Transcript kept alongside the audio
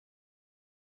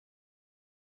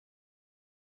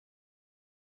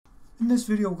In this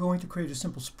video, we're going to create a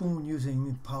simple spoon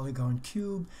using Polygon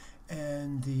Cube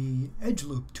and the Edge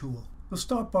Loop tool. We'll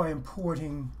start by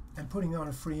importing and putting on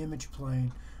a free image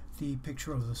plane the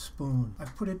picture of the spoon.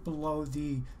 I've put it below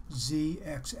the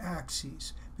Z-X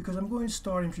axes because I'm going to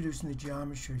start introducing the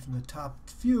geometry from the top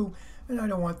view, and I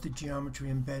don't want the geometry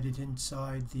embedded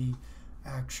inside the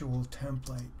actual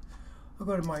template. I'll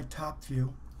go to my top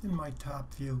view. In my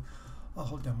top view, I'll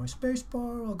hold down my space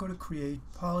bar, I'll go to Create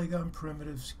Polygon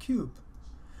Primitives Cube,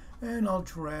 and I'll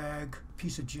drag a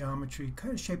piece of geometry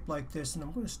kind of shaped like this, and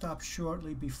I'm going to stop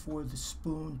shortly before the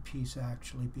spoon piece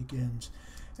actually begins.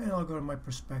 And I'll go to my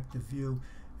perspective view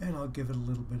and I'll give it a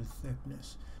little bit of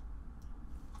thickness.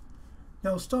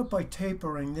 Now I'll start by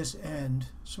tapering this end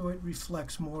so it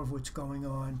reflects more of what's going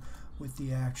on with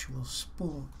the actual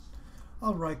spoon.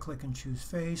 I'll right click and choose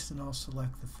face, and I'll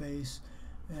select the face,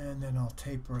 and then I'll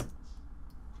taper it.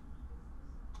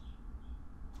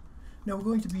 Now we're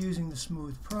going to be using the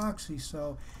smooth proxy,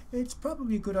 so it's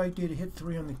probably a good idea to hit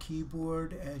 3 on the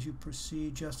keyboard as you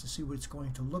proceed just to see what it's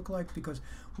going to look like, because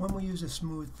when we use a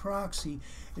smooth proxy,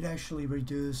 it actually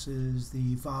reduces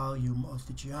the volume of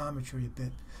the geometry a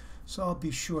bit. So I'll be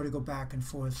sure to go back and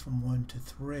forth from 1 to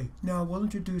 3. Now we'll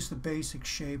introduce the basic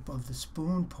shape of the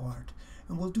spoon part,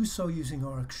 and we'll do so using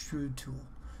our extrude tool.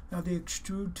 Now the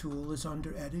extrude tool is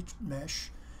under Edit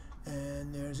Mesh,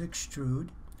 and there's extrude,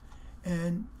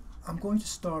 and I'm going to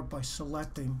start by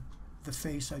selecting the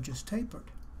face I just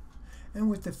tapered. And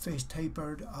with the face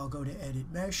tapered, I'll go to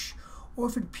Edit Mesh, or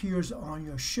if it appears on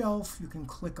your shelf, you can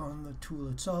click on the tool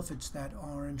itself. It's that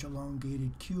orange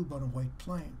elongated cube on a white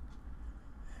plane.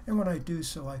 And when I do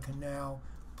so, I can now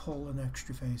pull an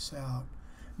extra face out.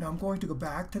 Now I'm going to go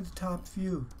back to the top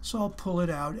view. So I'll pull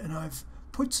it out, and I've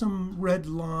put some red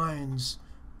lines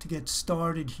to get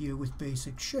started here with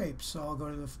basic shapes. So I'll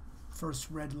go to the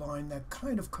first red line that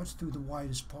kind of cuts through the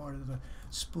widest part of the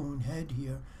spoon head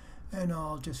here, and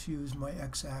I'll just use my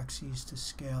x-axis to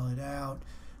scale it out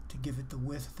to give it the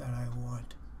width that I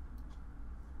want.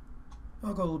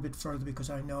 I'll go a little bit further because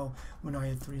I know when I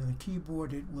hit 3 on the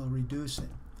keyboard it will reduce it.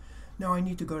 Now I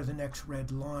need to go to the next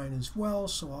red line as well,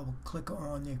 so I'll click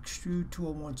on the extrude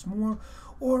tool once more,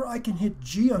 or I can hit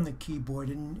G on the keyboard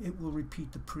and it will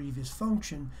repeat the previous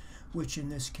function, which in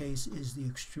this case is the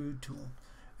extrude tool.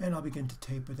 And I'll begin to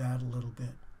taper that a little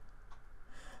bit.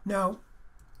 Now,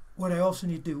 what I also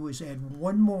need to do is add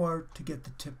one more to get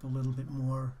the tip a little bit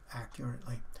more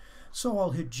accurately. So I'll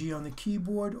hit G on the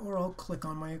keyboard, or I'll click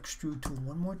on my extrude tool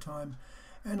one more time,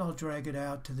 and I'll drag it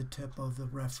out to the tip of the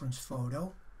reference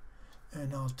photo,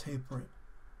 and I'll taper it.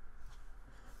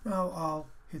 Now I'll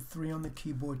hit 3 on the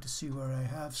keyboard to see where I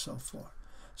have so far.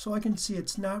 So I can see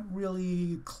it's not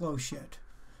really close yet.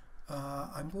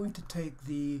 I'm going to take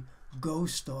the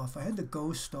ghost off. I had the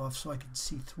ghost off so I could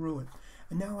see through it,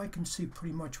 and now I can see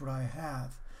pretty much what I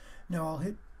have. Now I'll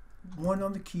hit 1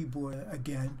 on the keyboard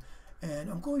again, and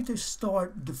I'm going to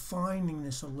start defining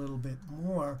this a little bit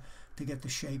more to get the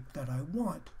shape that I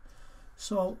want.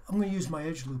 So I'm going to use my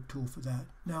edge loop tool for that.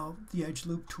 Now the edge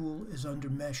loop tool is under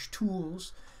Mesh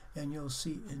Tools, and you'll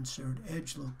see Insert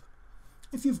Edge Loop.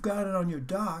 If you've got it on your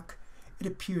dock, it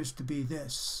appears to be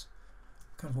this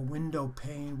kind of a window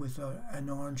pane with an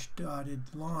orange dotted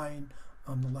line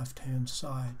on the left hand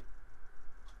side.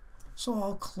 So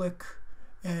I'll click,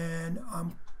 and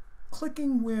I'm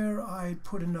clicking where I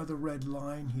put another red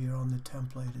line here on the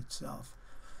template itself.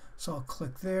 So I'll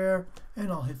click there,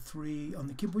 and I'll hit 3 on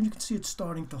the keyboard. You can see it's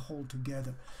starting to hold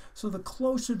together. So the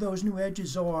closer those new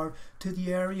edges are to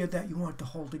the area that you want to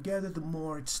hold together, the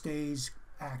more it stays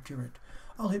accurate.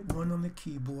 I'll hit 1 on the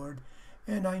keyboard,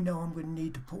 and I know I'm going to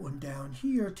need to put one down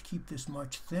here to keep this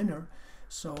much thinner.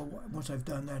 So once I've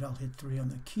done that, I'll hit 3 on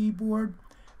the keyboard,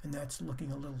 and that's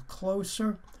looking a little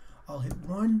closer. I'll hit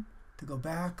 1 to go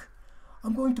back.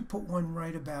 I'm going to put one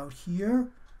right about here,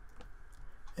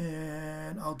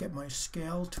 and I'll get my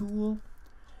scale tool,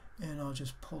 and I'll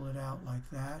just pull it out like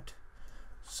that.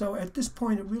 So at this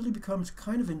point, it really becomes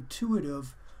kind of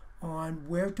intuitive on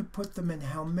where to put them and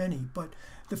how many, but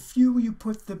the fewer you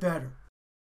put, the better.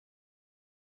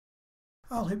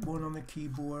 I'll hit 1 on the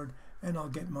keyboard, and I'll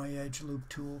get my edge loop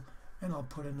tool, and I'll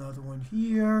put another one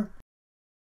here,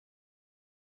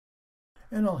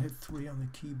 and I'll hit 3 on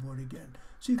the keyboard again.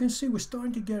 So you can see we're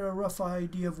starting to get a rough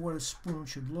idea of what a spoon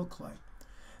should look like.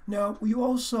 Now we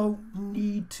also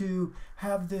need to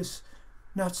have this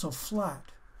not so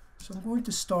flat. So I'm going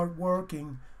to start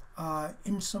working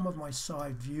in some of my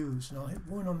side views, and I'll hit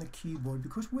 1 on the keyboard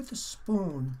because with a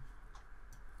spoon,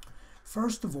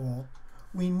 first of all,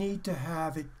 we need to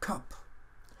have it cup.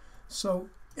 So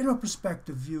In our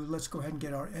perspective view, let's go ahead and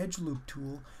get our edge loop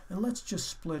tool and let's just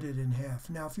split it in half.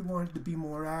 Now if you wanted to be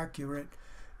more accurate,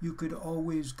 you could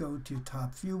always go to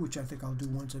top view, which I think I'll do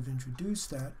once I've introduced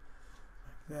that,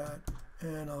 like that,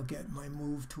 and I'll get my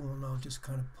move tool and I'll just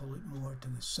kind of pull it more to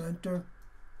the center.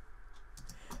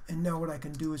 And now what I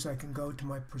can do is I can go to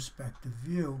my perspective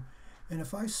view, and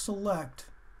if I select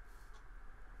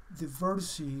the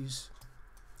vertices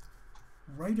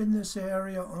right in this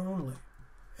area only,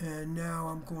 and now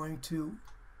I'm going to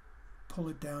pull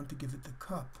it down to give it the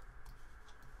cup.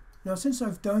 Now since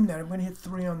I've done that, I'm going to hit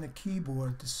 3 on the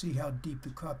keyboard to see how deep the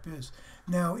cup is.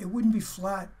 Now it wouldn't be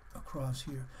flat across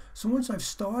here. So once I've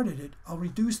started it, I'll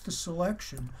reduce the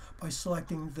selection by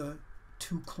selecting the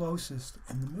 2 closest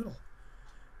in the middle.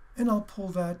 And I'll pull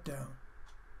that down.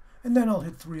 And then I'll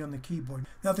hit 3 on the keyboard.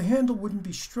 Now the handle wouldn't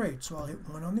be straight, so I'll hit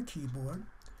 1 on the keyboard.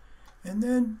 And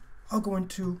then I'll go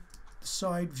into the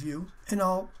side view and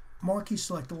I'll marquee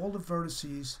select all the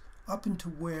vertices up into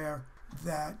where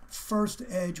that first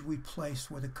edge we placed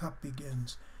where the cup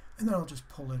begins. And then I'll just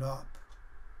pull it up.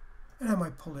 And I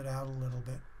might pull it out a little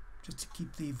bit just to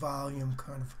keep the volume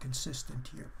kind of consistent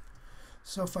here.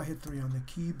 So if I hit 3 on the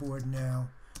keyboard now,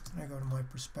 and I go to my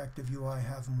perspective view, I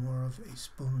have more of a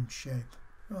spoon shape.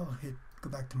 I'll go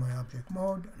back to my object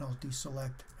mode, and I'll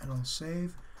deselect, and I'll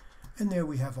save. And there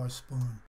we have our spoon.